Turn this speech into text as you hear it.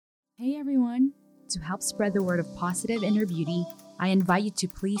Hey everyone! To help spread the word of positive inner beauty, I invite you to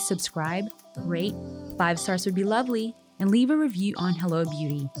please subscribe, rate, 5 stars would be lovely, and leave a review on Hello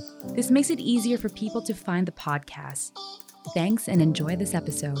Beauty. This makes it easier for people to find the podcast. Thanks and enjoy this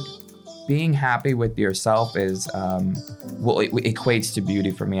episode. Being happy with yourself is, it equates to beauty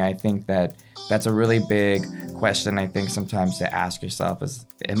for me. I think that's a really big question I think sometimes to ask yourself is,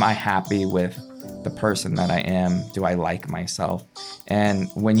 am I happy with the person that I am? Do I like myself? And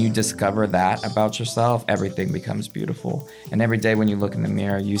when you discover that about yourself, everything becomes beautiful. And every day when you look in the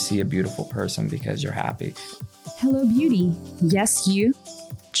mirror, you see a beautiful person because you're happy. Hello Beauty. Yes, you.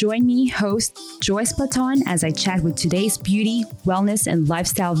 Join me, host Joyce Platon, as I chat with today's beauty, wellness, and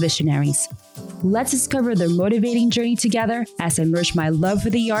lifestyle visionaries. Let's discover their motivating journey together as I merge my love for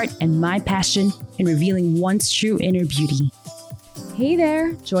the art and my passion in revealing one's true inner beauty. Hey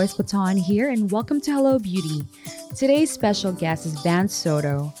there, Joyce Platon here, and welcome to Hello Beauty. Today's special guest is Vance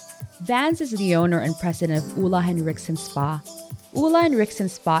Soto. Vance is the owner and president of Ula Henriksen Spa. Ula Henriksen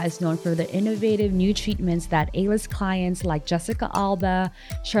Spa is known for the innovative new treatments that A-list clients like Jessica Alba,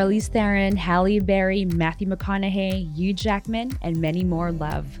 Charlize Theron, Halle Berry, Matthew McConaughey, Hugh Jackman, and many more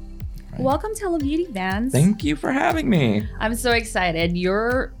love. Right. Welcome to Hello Beauty, Vance. Thank you for having me. I'm so excited.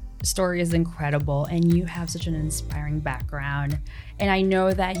 Your story is incredible, and you have such an inspiring background. And I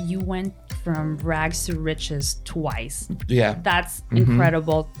know that you went from rags to riches twice. Yeah. That's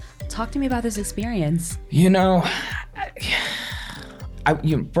incredible. Talk to me about this experience.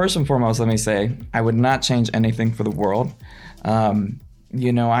 First and foremost, let me say, I would not change anything for the world.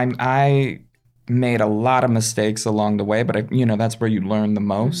 I made a lot of mistakes along the way, but that's where you learn the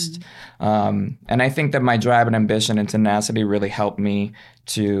most. And I think that my drive and ambition and tenacity really helped me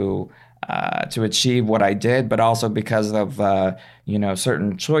to achieve what I did, but also because of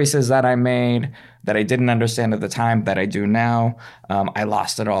certain choices that I made that I didn't understand at the time that I do now. I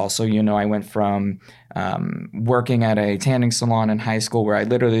lost it all. So I went from working at a tanning salon in high school where I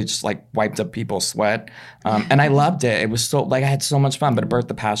literally just wiped up people's sweat, and I loved it. It was so I had so much fun, but it birthed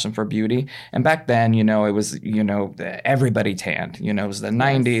the passion for beauty. And back then, it was everybody tanned. It was the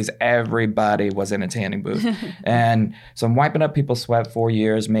 90s. Everybody was in a tanning booth, and so I'm wiping up people's sweat 4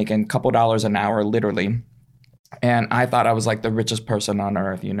 years, making a couple dollars an hour, literally. And I thought I was the richest person on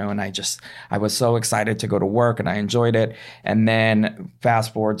earth, and I was so excited to go to work and I enjoyed it. And then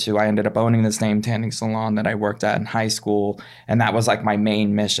fast forward to, I ended up owning the same tanning salon that I worked at in high school. And that was my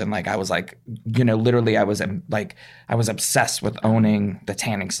main mission. I was literally I was obsessed with owning the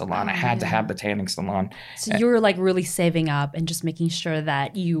tanning salon. I had to have the tanning salon. So you were really saving up and just making sure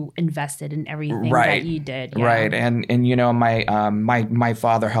that you invested in everything that you did. Yeah. Right. And my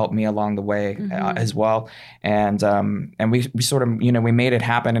father helped me along the way as well. And we sort of, we made it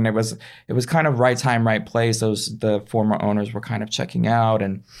happen, and it was kind of right time, right place. The former owners were kind of checking out,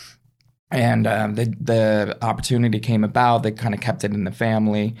 and the opportunity came about. They kind of kept it in the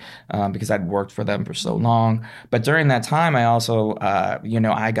family because I'd worked for them for so long. But during that time, I also,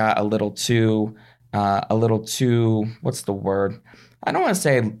 I got a little too, what's the word? I don't want to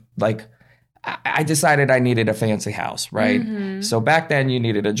say I decided I needed a fancy house, right? So back then you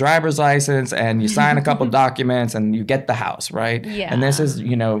needed a driver's license and you sign a couple documents and you get the house, right? Yeah. And this is,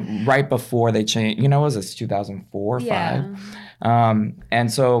 right before they changed, was this 2004 or 5?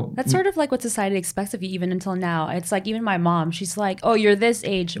 And so that's sort of what society expects of you even until now. It's even my mom, she's oh, you're this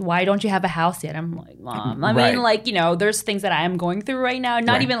age, why don't you have a house yet? I'm Mom, I mean, there's things that I am going through right now,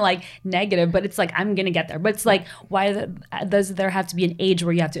 not even negative, but it's I'm gonna get there. But it's why does there have to be an age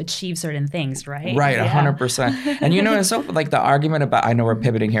where you have to achieve certain things, right? Right, 100%. And it's so the argument about, I know we're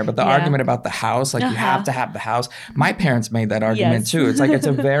pivoting here, but the argument about the house, you have to have the house. My parents made that argument too. It's it's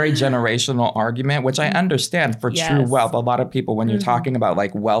a very generational argument, which I understand for true wealth. A lot of people, when you're talking about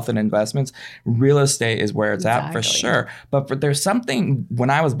wealth and investments, real estate is where it's at for sure. But there's something, when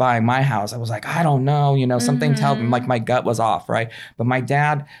I was buying my house, I was I don't know, something told me, my gut was off, right? But my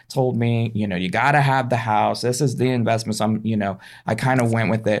dad told me, you got to have the house. This is the investment. So I kind of went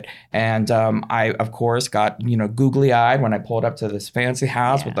with it. And I, of course, got, googly eyed when I pulled up to this fancy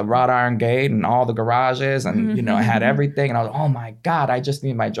house with the wrought iron gate and all the garages. And, I had everything. And I was, oh my God, I just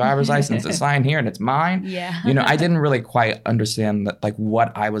need my driver's license to sign here and it's mine. Yeah. I didn't really quite understand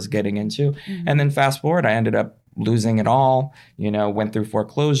what I was getting into. And then fast forward, I ended up losing it all, went through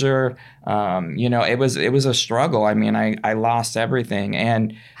foreclosure. It was a struggle. I mean, I lost everything.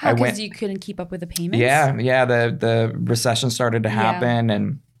 And because you couldn't keep up with the payments? Yeah. The recession started to happen.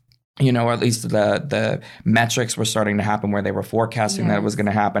 And or at least the metrics were starting to happen where they were forecasting that it was going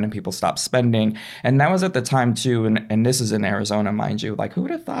to happen and people stopped spending. And that was at the time too. And this is in Arizona, mind you. Like, who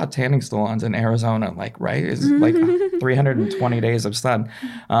would have thought tanning salons in Arizona, like, right? It's like 320 days of sun.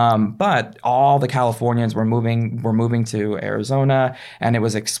 But all the Californians were moving to Arizona, and it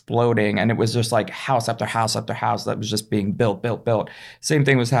was exploding. And it was just like house after house after house that was just being built. Same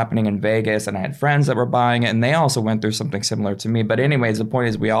thing was happening in Vegas. And I had friends that were buying it, and they also went through something similar to me. But anyways, the point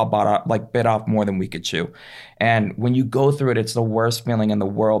is we all bit off more than we could chew. And when you go through it, it's the worst feeling in the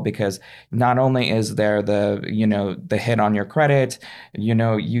world, because not only is there the hit on your credit,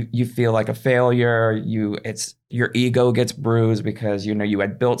 you feel like a failure. Your ego gets bruised because, you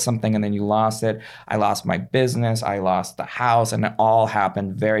had built something and then you lost it. I lost my business. I lost the house, and it all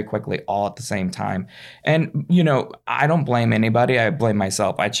happened very quickly, all at the same time. And, I don't blame anybody. I blame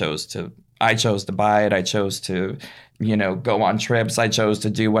myself. I chose to buy it. I chose to, go on trips. I chose to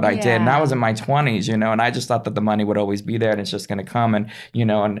do what I did. And I was in my 20s, and I just thought that the money would always be there and it's just going to come. And,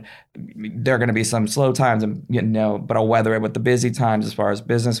 and there are going to be some slow times, and, but I'll weather it with the busy times as far as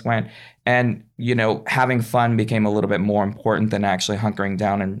business went. And, having fun became a little bit more important than actually hunkering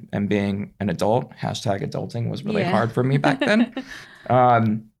down and being an adult. #adulting was really hard for me back then.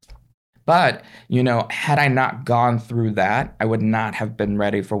 But, had I not gone through that, I would not have been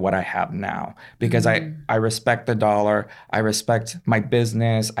ready for what I have now, because I respect the dollar. I respect my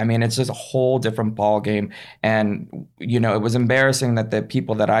business. I mean, it's just a whole different ballgame. And, it was embarrassing that the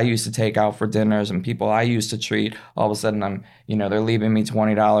people that I used to take out for dinners and people I used to treat, all of a sudden I'm, they're leaving me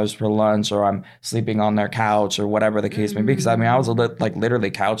 $20 for lunch, or I'm sleeping on their couch, or whatever the case may be. Because I was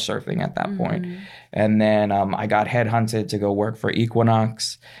literally couch surfing at that point. And then I got headhunted to go work for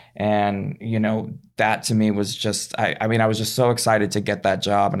Equinox. And, that to me was just, I was just so excited to get that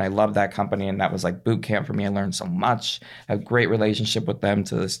job, and I loved that company. And that was like boot camp for me. I learned so much. I have a great relationship with them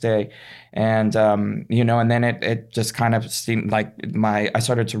to this day. And, and then it just kind of seemed like I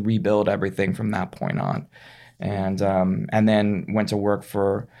started to rebuild everything from that point on. And then went to work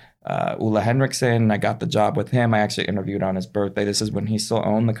for Ole Henriksen. I got the job with him. I actually interviewed on his birthday. This is when he still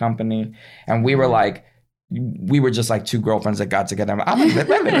owned the company. And we were just like two girlfriends that got together.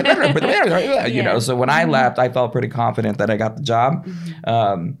 So when I left, I felt pretty confident that I got the job.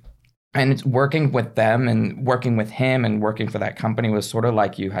 And it's working with them and working with him and working for that company was sort of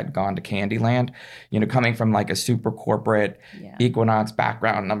like you had gone to Candyland, coming from like a super corporate Equinox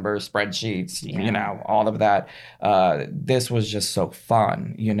background, numbers, spreadsheets, all of that. This was just so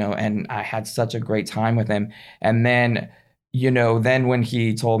fun, and I had such a great time with him. And then, then when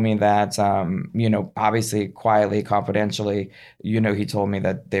he told me that, obviously quietly, confidentially, he told me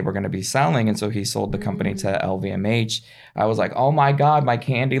that they were going to be selling. And so he sold the company to LVMH. I was like, oh my God, my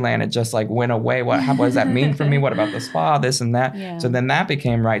Candyland, it just like went away. What does that mean for me? What about the spa, this and that? Yeah. So then that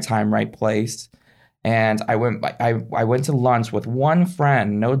became right time, right place. And I went to lunch with one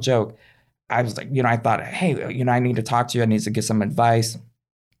friend, no joke. I was like, I thought, hey, I need to talk to you. I need to get some advice.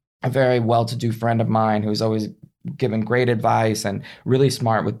 A very well-to-do friend of mine who's always given great advice and really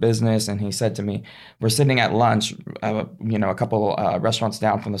smart with business. And he said to me, we're sitting at lunch, a couple restaurants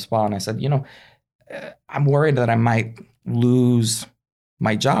down from the spa. And I said, I'm worried that I might lose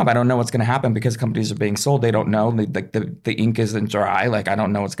my job. I don't know what's going to happen because companies are being sold. They don't know. The ink isn't dry. Like, I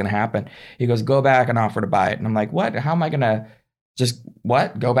don't know what's going to happen. He goes, go back and offer to buy it. And I'm like, what? How am I going to just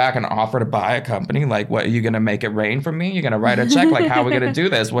go back and offer to buy a company? Like, what, are you going to make it rain for me? You're going to write a check? Like, how are we going to do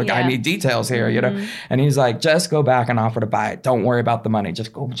this? I need details here, And he's like, just go back and offer to buy it. Don't worry about the money.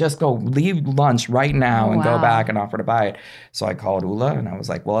 Just go leave lunch right now and go back and offer to buy it. So I called Ule and I was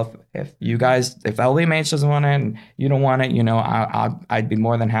like, well, if LVMH doesn't want it and you don't want it, I'd be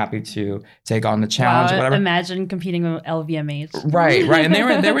more than happy to take on the challenge. Wow, or whatever. Imagine competing with LVMH. Right. And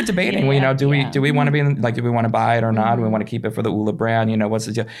they were debating, do we want to be like, do we want to buy it or not? Do we want to keep it for the Ule brand? What's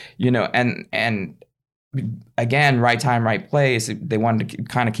the deal? And again, right time, right place. They wanted to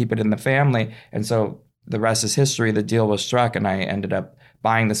kind of keep it in the family. And so the rest is history. The deal was struck and I ended up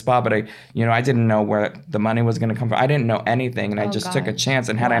buying the spa, but I didn't know where the money was going to come from. I didn't know anything, and I just took a chance.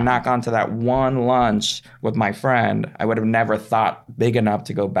 And had I not gone to that one lunch with my friend, I would have never thought big enough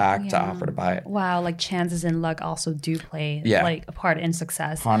to go back to offer to buy it. Wow, like chances and luck also do play like a part in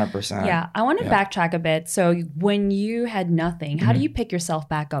success. 100%. Yeah, I want to backtrack a bit. So when you had nothing, how do you pick yourself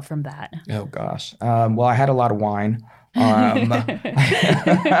back up from that? Oh gosh, well, I had a lot of wine. I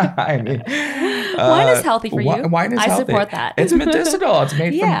mean, wine is healthy for you. Wine is healthy. I support that. It's medicinal. It's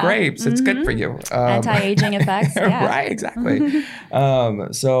made from grapes. It's good for you. Anti-aging effects. Yeah. Right, exactly.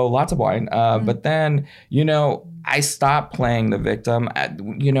 So lots of wine. But then, I stopped playing the victim.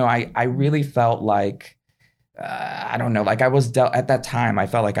 I really felt like I don't know, like I was dealt at that time, I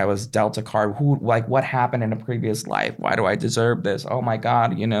felt like I was dealt a card. Like, what happened in a previous life? Why do I deserve this? Oh my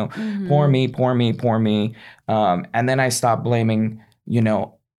God, poor me, poor me, poor me. And then I stopped blaming,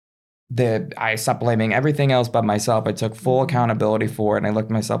 I stopped blaming everything else but myself. I took full accountability for it. And I looked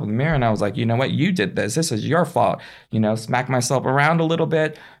at myself in the mirror and I was like, you know what? You did this. This is your fault. Smack myself around a little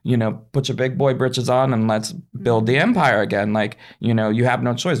bit, put your big boy britches on and let's build the empire again. Like, you have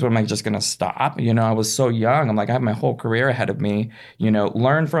no choice. What am I just going to stop? I was so young. I'm like, I have my whole career ahead of me,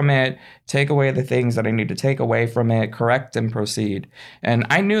 learn from it, take away the things that I need to take away from it, correct and proceed. And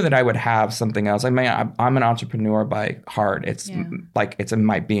I knew that I would have something else. I'm an entrepreneur by heart. It's like, it's in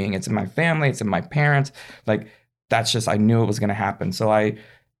my being. It's in my family. It's in my parents. Like, that's just, I knew it was going to happen. So I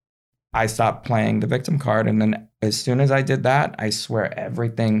stopped playing the victim card. And then as soon as I did that, I swear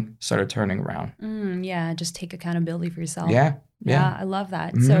everything started turning around. Yeah. Just take accountability for yourself. Yeah. I love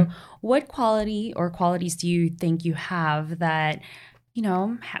that. Mm-hmm. So what quality or qualities do you think you have that,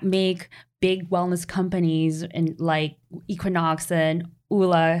 make big wellness companies and like Equinox and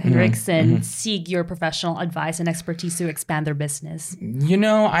Ole Henriksen seek your professional advice and expertise to expand their business?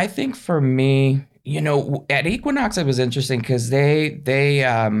 I think for me, at Equinox, it was interesting because they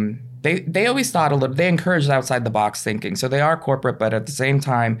always thought a little, they encouraged outside the box thinking. So they are corporate, but at the same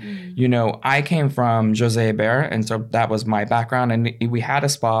time, I came from Jose Hebert, and so that was my background. And we had a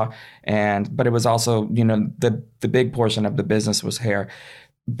spa, but it was also, the big portion of the business was hair.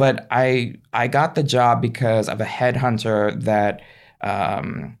 But I got the job because of a headhunter that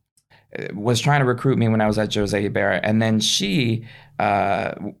was trying to recruit me when I was at Jose Hebert. And then she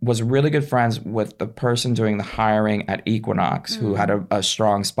was really good friends with the person doing the hiring at Equinox, who had a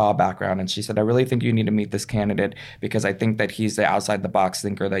strong spa background. And she said, I really think you need to meet this candidate because I think that he's the outside the box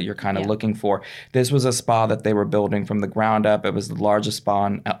thinker that you're kind of looking for. This was a spa that they were building from the ground up. It was the largest spa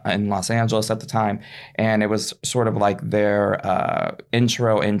in Los Angeles at the time. And it was sort of like their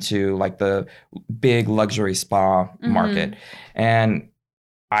intro into like the big luxury spa market. And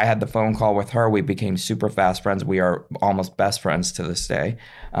I had the phone call with her. We became super fast friends. We are almost best friends to this day.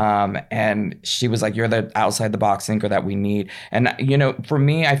 And she was like, you're the outside the box thinker that we need. And, for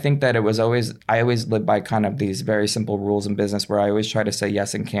me, I think that I always lived by kind of these very simple rules in business where I always try to say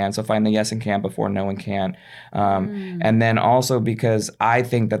yes and can. So find the yes and can before no and can. And then also because I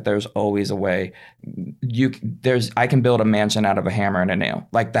think that there's always a way. I can build a mansion out of a hammer and a nail.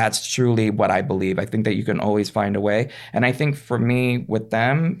 Like, that's truly what I believe. I think that you can always find a way. And I think for me with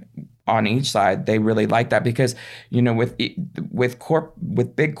them, on each side, they really like that because, with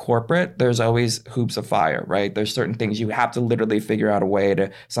big corporate, there's always hoops of fire, right? There's certain things you have to literally figure out a way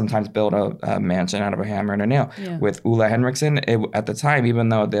to sometimes build a mansion out of a hammer and a nail. Yeah. With Ole Henriksen, at the time, even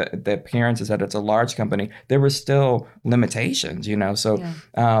though the appearance is that it's a large company, there were still limitations, So,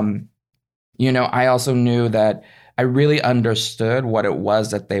 I also knew that I really understood what it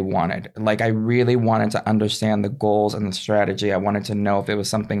was that they wanted. Like, I really wanted to understand the goals and the strategy. I wanted to know if it was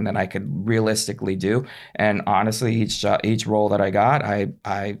something that I could realistically do. And honestly, each role that I got,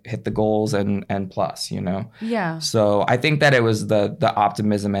 I hit the goals and plus, Yeah. So I think that it was the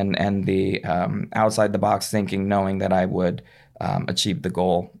optimism and the outside the box thinking, knowing that I would achieve the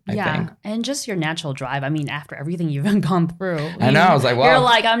goal, I think. And just your natural drive. I mean, after everything you've gone through. I know. I was like, well. You're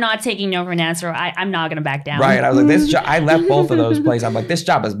like, I'm not taking no for an answer. I'm not going to back down. Right. I was like, this job, I left both of those places. I'm like, this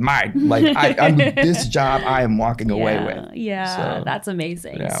job is mine. Like, this job I am walking away with. Yeah. So, that's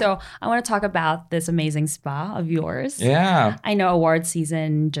amazing. Yeah. So I want to talk about this amazing spa of yours. Yeah. I know award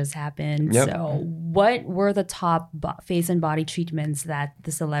season just happened. Yep. So what were the top face and body treatments that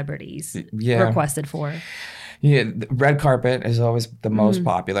the celebrities requested for? Yeah, the red carpet is always the most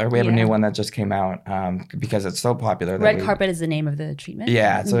popular. We have a new one that just came out because it's so popular. Red carpet is the name of the treatment?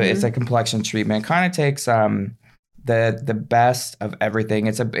 Yeah, so it's a complexion treatment. Kind of takes the best of everything.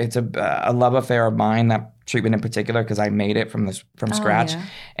 It's a love affair of mine, that treatment in particular, because I made it from scratch. Yeah.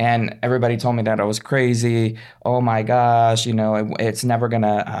 And everybody told me that I was crazy. Oh my gosh, it's never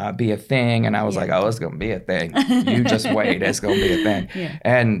gonna be a thing. And I was like, oh, it's gonna be a thing. You just wait, it's gonna be a thing. Yeah.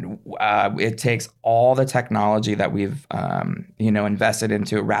 And it takes all the technology that we've invested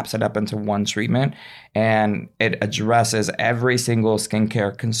into it, wraps it up into one treatment, and it addresses every single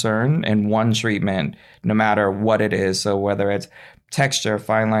skincare concern in one treatment, no matter what it is. So whether it's texture,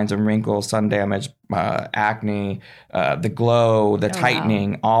 fine lines and wrinkles, sun damage, acne, the glow, the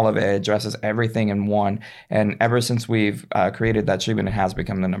tightening, all of it addresses everything in one. And ever since we've created that treatment, it has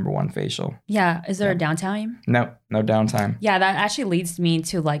become the #1 facial. Yeah. Is there a downtime? No downtime. Yeah, that actually leads me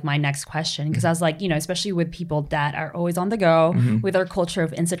to like my next question, because I was like, especially with people that are always on the go, with our culture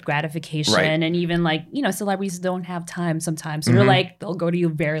of instant gratification, and even like, celebrities don't have time sometimes. So they're like, they'll go to you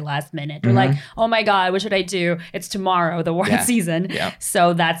very last minute. They're like, oh my God, what should I do? It's tomorrow, the award season. Yeah.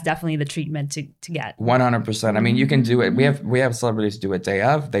 So that's definitely the treatment to get. 100%. I mean, you can do it. We have celebrities do it day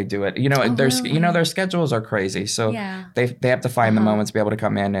of. They do it. Their schedules are crazy. So they have to find the moments to be able to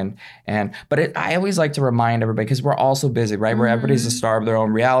come in but I always like to remind everybody, because we're all so busy, right? Where everybody's a star of their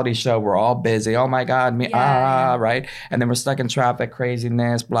own reality show. We're all busy. Oh my God, right? And then we're stuck in traffic,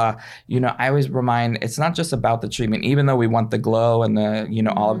 craziness, blah. I always remind, it's not just about the treatment, even though we want the glow and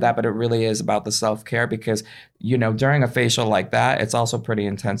the, all of that, but it really is about the self-care, because, during a facial like that, it's also pretty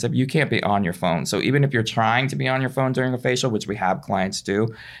intensive. You can't be on your phone. So even if you're trying to be on your phone during a facial, which we have clients do,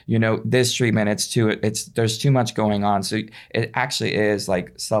 this treatment, there's too much going on. So it actually is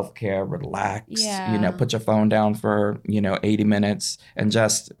like self-care, relax, put your phone down for, 80 minutes and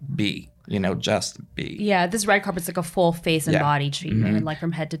just be. Just be. Yeah, this red carpet's like a full face and body treatment, like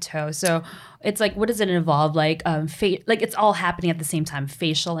from head to toe. So it's like, what does it involve? Like, like it's all happening at the same time,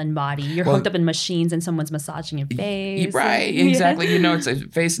 facial and body. You're hooked up in machines and someone's massaging your face. Right, exactly. It's a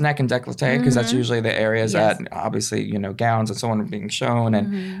face, neck, and décolleté, because that's usually the areas that obviously, gowns and so on are being shown.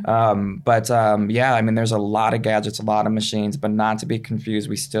 And I mean, there's a lot of gadgets, a lot of machines, but not to be confused,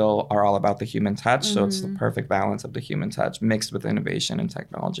 we still are all about the human touch. So it's the perfect balance of the human touch mixed with innovation and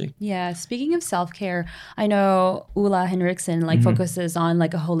technology. Yeah. Speaking of self-care, I know Ulla Henriksen focuses on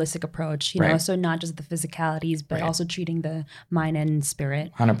like a holistic approach, so not just the physicalities, but also treating the mind and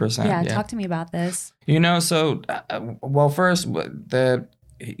spirit. 100%. Yeah. Talk to me about this. First,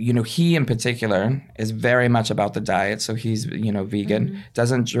 he in particular is very much about the diet. So he's, vegan,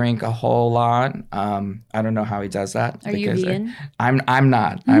 doesn't drink a whole lot. I don't know how he does that. Are you vegan? I'm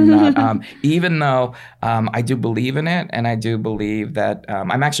not. Even though I do believe in it, and I do believe that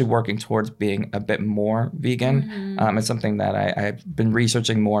I'm actually working towards being a bit more vegan. It's something that I've been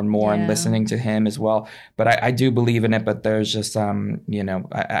researching more and more and listening to him as well. But I do believe in it, but there's just, I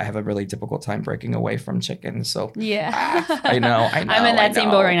have a really difficult time breaking away from chicken. So I know. I'm in that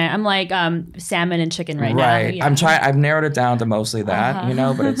same boat right now. I'm like salmon and chicken now. Right. Yeah. I've narrowed it down to mostly that,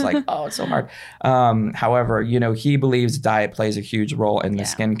 but it's like, it's so hard. However, he believes diet plays a huge role in the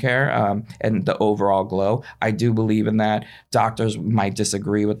skincare and the overall glow. I do believe in that. Doctors might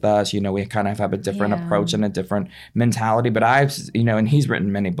disagree with us. We kind of have a different approach and a different mentality. But and he's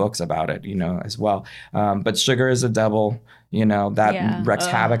written many books about it, as well. But sugar is a devil. That wreaks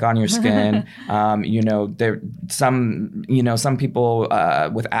havoc on your skin. Some people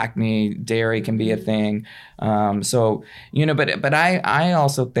with acne, dairy can be a thing. But I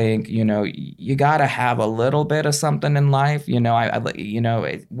also think, you got to have a little bit of something in life.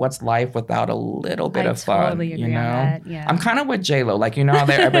 What's life without a little bit of fun? Totally agree on that. Yeah. I'm kind of with J-Lo. Like,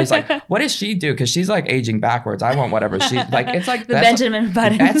 everybody's like, what does she do? Because she's like aging backwards. I want whatever she, like, it's like the Benjamin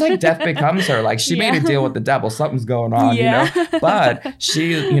Button. That's like death becomes her. Like, she made a deal with the devil. Something's going on, But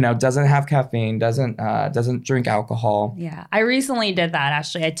she, doesn't have caffeine, doesn't drink alcohol. Yeah. I recently did that,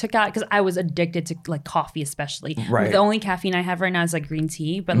 actually. I took out, because I was addicted to like coffee, especially. Right. The only caffeine I have right now is like green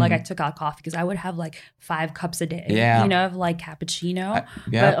tea, but like I took out coffee because I would have like 5 cups a day, of like cappuccino.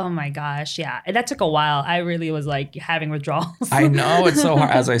 But oh my gosh, that took a while. I really was like having withdrawals. I know, it's so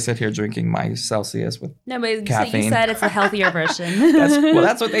hard as I sit here drinking my Celsius with caffeine. You said it's a healthier version.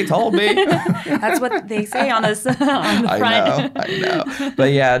 That's what they told me. That's what they say on this on the front. I know. But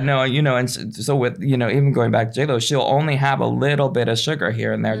and so with, even going back to J-Lo, she'll only have a little bit of sugar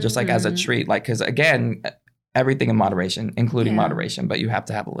here and there, just like as a treat. Like, because again, everything in moderation, including moderation, but you have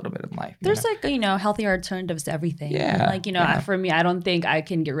to have a little bit in life. There's like, healthier alternatives to everything. Yeah. Like, for me, I don't think I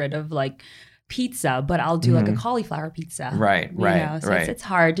can get rid of like pizza, but I'll do like a cauliflower pizza. Right. So it's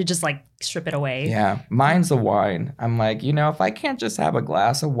hard to just like strip it away. Yeah. Mine's the wine. I'm like, if I can't just have a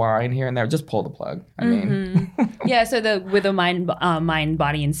glass of wine here and there, just pull the plug. I mean. Yeah. So with the mind,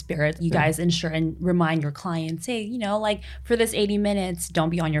 body, and spirit, you guys ensure and remind your clients, hey, like for this 80 minutes, don't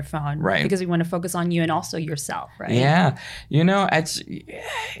be on your phone. Right. Because we want to focus on you and also yourself. Right. Yeah. It's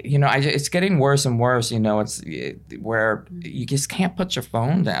getting worse and worse. It's where you just can't put your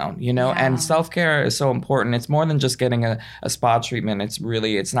phone down, and self-care is so important. It's more than just getting a spa treatment.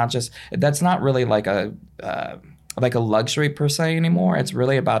 That's not really like like a luxury per se anymore. It's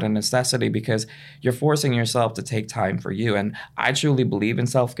really about a necessity because you're forcing yourself to take time for you. And I truly believe in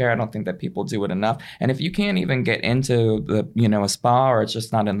self-care. I don't think that people do it enough. And if you can't even get into the, a spa, or it's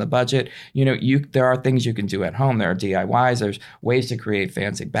just not in the budget, there are things you can do at home. There are DIYs. There's ways to create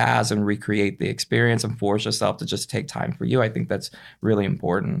fancy baths and recreate the experience and force yourself to just take time for you. I think that's really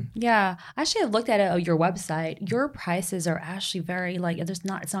important. Yeah. Actually, I looked at your website. Your prices are actually very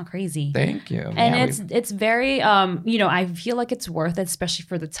it's not crazy. Thank you. And it's very I feel like it's worth it, especially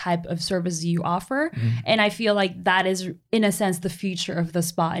for the type of service you offer. Mm-hmm. And I feel like that is, in a sense, the future of the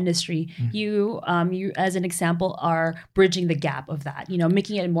spa industry. Mm-hmm. You, as an example, are bridging the gap of that,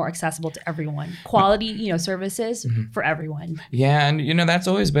 making it more accessible to everyone. Quality, services mm-hmm. for everyone. Yeah. And, that's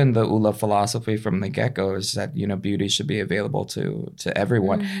always been the ULA philosophy from the get-go, is that, beauty should be available to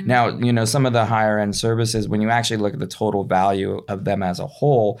everyone. Mm-hmm. Now, some of the higher end services, when you actually look at the total value of them as a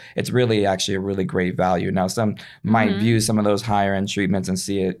whole, it's really actually a really great value. Now, some might view some of those higher end treatments and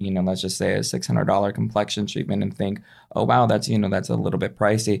see it, let's just say a $600 complexion treatment and think, oh, wow, that's a little bit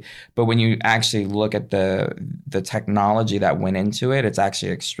pricey. But when you actually look at the technology that went into it, it's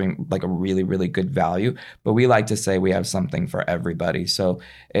actually a really, really good value. But we like to say we have something for everybody. So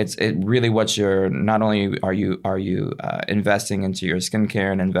it really not only are you investing into your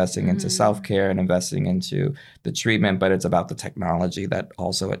skincare and investing into self-care and investing into the treatment, but it's about the technology that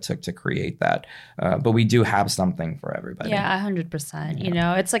also it took to create that. But we do have something for everybody. Yeah, 100%.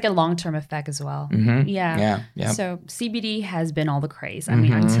 Yeah. It's like a long-term effect as well. Mm-hmm. Yeah. Yeah. So CBD has been all the craze. I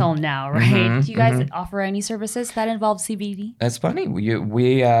mean, until now, right? Mm-hmm. Do you guys offer any services that involve CBD? That's funny.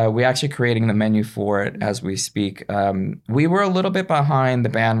 We actually creating the menu for it as we speak. We were a little bit behind the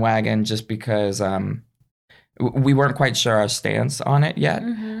bandwagon just because we weren't quite sure our stance on it yet.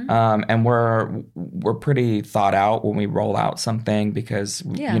 Mm-hmm. And we're pretty thought out when we roll out something because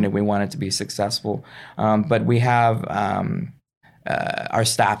we want it to be successful. But we have our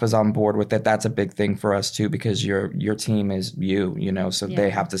staff is on board with it. That's a big thing for us too, because your team is so they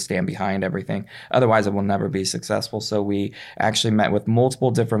have to stand behind everything. Otherwise, it will never be successful. So we actually met with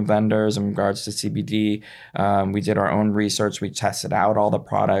multiple different vendors in regards to CBD. We did our own research. We tested out all the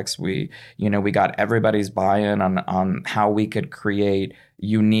products. We got everybody's buy-in on how we could create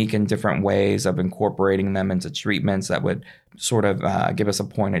unique and different ways of incorporating them into treatments that would sort of give us a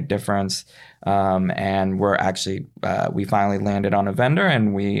point of difference. And we're actually, we finally landed on a vendor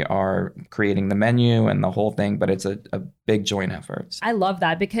and we are creating the menu and the whole thing, but it's a big joint effort. I love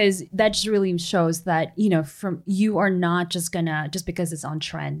that because that just really shows that, you are not just gonna, just because it's on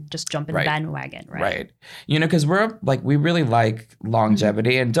trend, just jump in the bandwagon, right? Right. Because we really like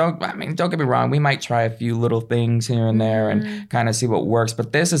longevity and don't get me wrong, we might try a few little things here and there and kind of see what works,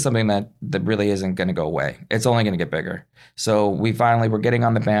 but this is something that really isn't going to go away. It's only going to get bigger. So we're getting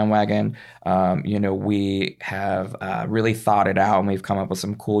on the bandwagon. We have really thought it out and we've come up with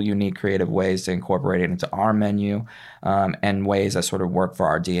some cool, unique, creative ways to incorporate it into our menu and ways that sort of work for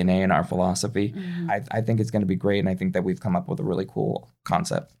our DNA and our philosophy. Mm-hmm. I think it's going to be great. And I think that we've come up with a really cool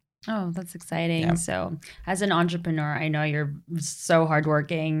concept. Oh, that's exciting. Yeah. So as an entrepreneur, I know you're so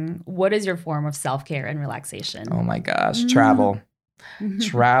hardworking. What is your form of self-care and relaxation? Oh my gosh, travel.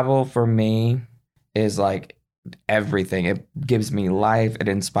 Travel for me is like everything. It gives me life. It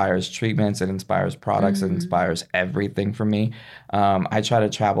inspires treatments. It inspires products. It inspires everything for me. I try to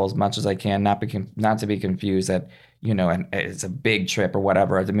travel as much as I can, not to be confused that, and it's a big trip or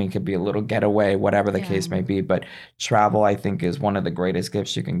whatever. I mean, it could be a little getaway, whatever the case may be. But travel, I think, is one of the greatest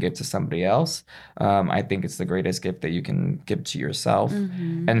gifts you can give to somebody else. I think it's the greatest gift that you can give to yourself.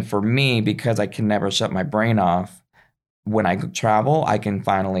 Mm-hmm. And for me, because I can never shut my brain off, when I travel, I can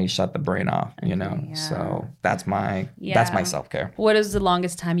finally shut the brain off, So that's my self-care. What is the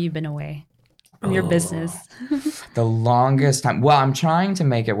longest time you've been away from your business? The longest time. Well, I'm trying to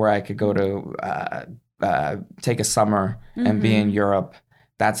make it where I could go to take a summer and be in Europe.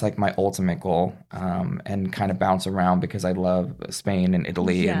 That's like my ultimate goal, and kind of bounce around because I love Spain and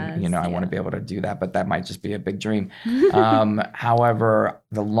Italy, and I want to be able to do that. But that might just be a big dream. However,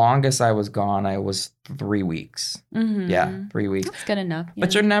 the longest I was gone, I was 3 weeks. Mm-hmm. Yeah, 3 weeks. That's good enough. Yeah.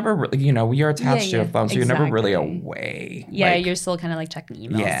 But you're never really, you're attached to your phone, so you're never really away. Yeah, you're still kind of like checking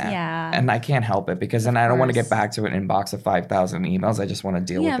emails. Yeah. And I can't help it because then I don't want to get back to an inbox of 5,000 emails. I just want to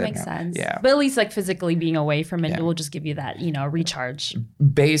deal with it. Yeah, makes sense. Yeah. But at least like physically being away from it will just give you that, recharge.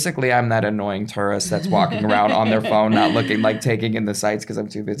 Basically, I'm that annoying tourist that's walking around on their phone, not looking, taking in the sights because I'm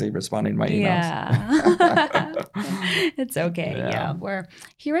too busy responding to my emails. Yeah. It's okay. Yeah. We're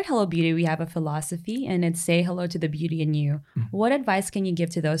here at Hello Beauty, we have a philosophy and it's say hello to the beauty in you. What advice can you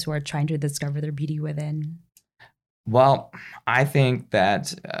give to those who are trying to discover their beauty within? Well, I think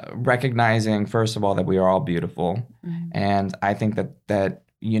that recognizing, first of all, that we are all beautiful. And I think that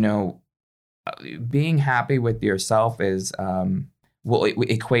being happy with yourself is, it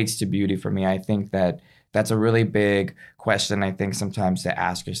equates to beauty for me. I think that that's a really big question, I think, sometimes to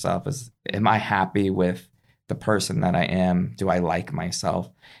ask yourself is, am I happy with the person that I am? Do I like myself?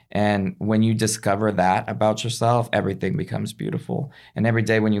 And when you discover that about yourself, everything becomes beautiful. And every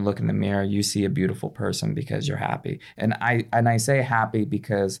day when you look in the mirror, you see a beautiful person because you're happy. And I say happy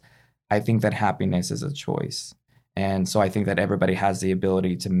because I think that happiness is a choice. And so I think that everybody has the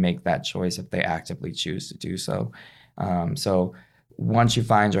ability to make that choice if they actively choose to do so. So once you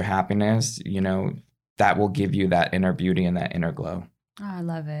find your happiness, that will give you that inner beauty and that inner glow. Oh, I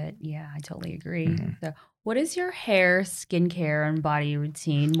love it. Yeah, I totally agree. So what is your hair, skincare, and body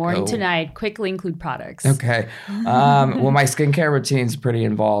routine? Morning to night, quickly include products. Okay. Well, my skincare routine is pretty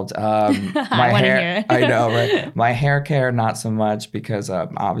involved. My I hear it. I know, right? My hair care, not so much because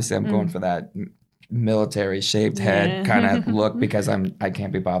obviously I'm going for that military shaved head kind of look because I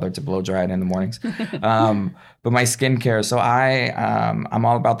can't be bothered to blow dry it in the mornings. But my skincare, so I'm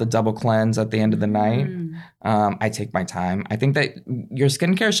all about the double cleanse at the end of the night. I take my time. I think that your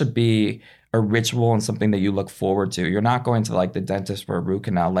skincare should be a ritual and something that you look forward to. You're not going to like the dentist for a root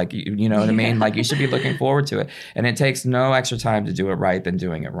canal. Like, you know what I mean? Like you should be looking forward to it. And it takes no extra time to do it right than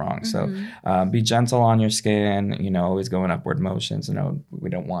doing it wrong. So be gentle on your skin, always going upward motions. We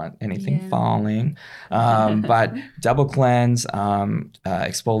don't want anything falling. But double cleanse,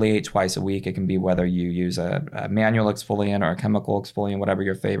 exfoliate twice a week. It can be whether you use a manual exfoliant or a chemical exfoliant, whatever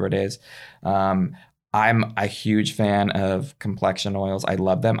your favorite is. I'm a huge fan of complexion oils. I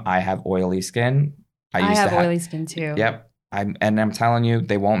love them. I have oily skin. I have oily skin too. Yep. I'm telling you,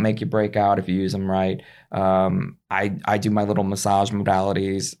 they won't make you break out if you use them right. I do my little massage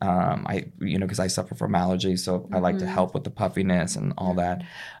modalities. Because I suffer from allergies, so I like to help with the puffiness and all that.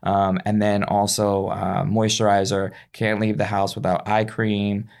 And then also moisturizer. Can't leave the house without eye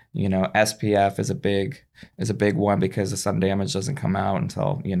cream. SPF is a big one because the sun damage doesn't come out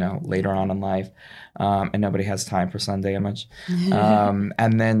until later on in life, and nobody has time for sun damage.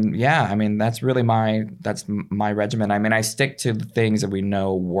 And then that's really my regimen. I stick to the things that we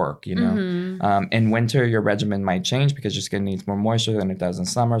know work. In winter your regimen might change because your skin needs more moisture than it does in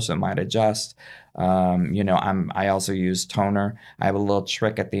summer, so it might adjust. I also use toner. I have a little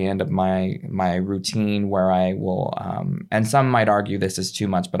trick at the end of my routine where I will, and some might argue this is too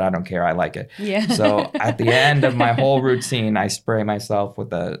much, but I don't care. I like it. Yeah. So at the end of my whole routine, I spray myself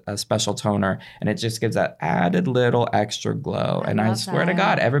with a special toner, and it just gives that added little extra glow. I swear to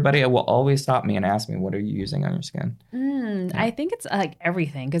God, everybody will always stop me and ask me, what are you using on your skin? I think it's like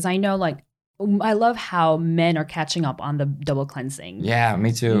everything, because I know I love how men are catching up on the double cleansing. Yeah,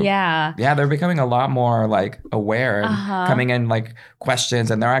 me too. Yeah. Yeah, they're becoming a lot more aware and coming in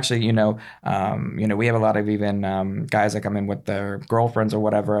questions, and they're actually, we have a lot of even guys that come in with their girlfriends or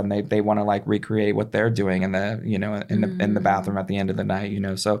whatever, and they want to recreate what they're doing in the, in the bathroom at the end of the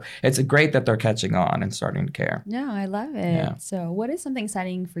night, So it's great that they're catching on and starting to care. No, I love it. Yeah. So what is something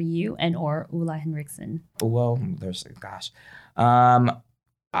exciting for you and or Ola Henriksen? Well,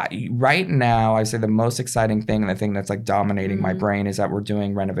 right now, I say the most exciting thing and the thing that's dominating my brain is that we're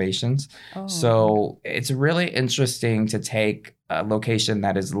doing renovations. So it's really interesting to take a location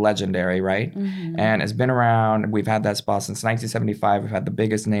that is legendary, right? And it's been around. We've had that spot since 1975. We've had the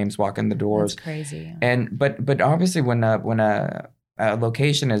biggest names walk in the doors. That's crazy. And but obviously when a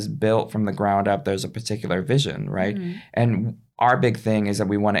location is built from the ground up, there's a particular vision, right? And our big thing is that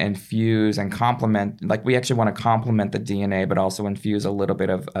we want to infuse and complement, we actually want to complement the DNA, but also infuse a little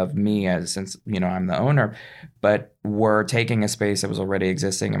bit of me since I'm the owner. But we're taking a space that was already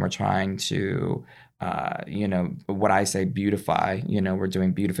existing and we're trying to, what I say, beautify. We're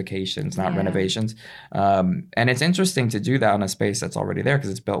doing beautifications, not renovations. And it's interesting to do that on a space that's already there because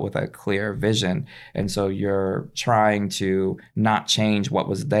it's built with a clear vision. And so you're trying to not change what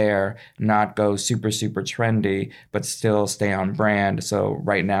was there, not go super, super trendy, but still stay on brand. So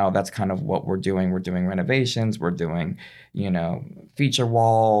right now, that's kind of what we're doing. We're doing renovations. We're doing, feature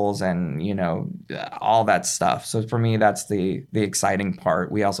walls and, all that stuff. So for me, that's the exciting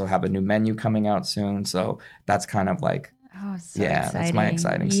part. We also have a new menu coming out soon. So that's kind of exciting. That's my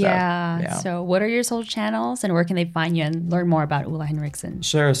exciting stuff. Yeah. So what are your social channels and where can they find you and learn more about Ola Henriksen?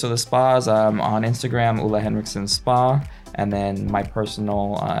 Sure. So the spa's on Instagram, Ola Henriksen Spa. And then my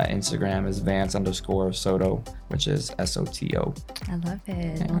personal Instagram is Vance_Soto, which is SOTO. I love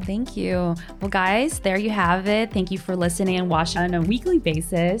it. Yeah. Well, thank you. Well, guys, there you have it. Thank you for listening and watching on a weekly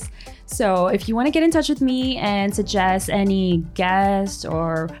basis. So if you want to get in touch with me and suggest any guests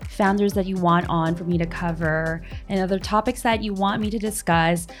or founders that you want on for me to cover and other topics that you want me to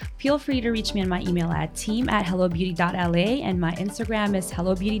discuss, feel free to reach me on my email at team@hellobeauty.la, and my Instagram is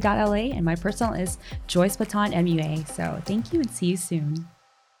hellobeauty.la, and my personal is Joyce Baton MUA. So thank you and see you soon.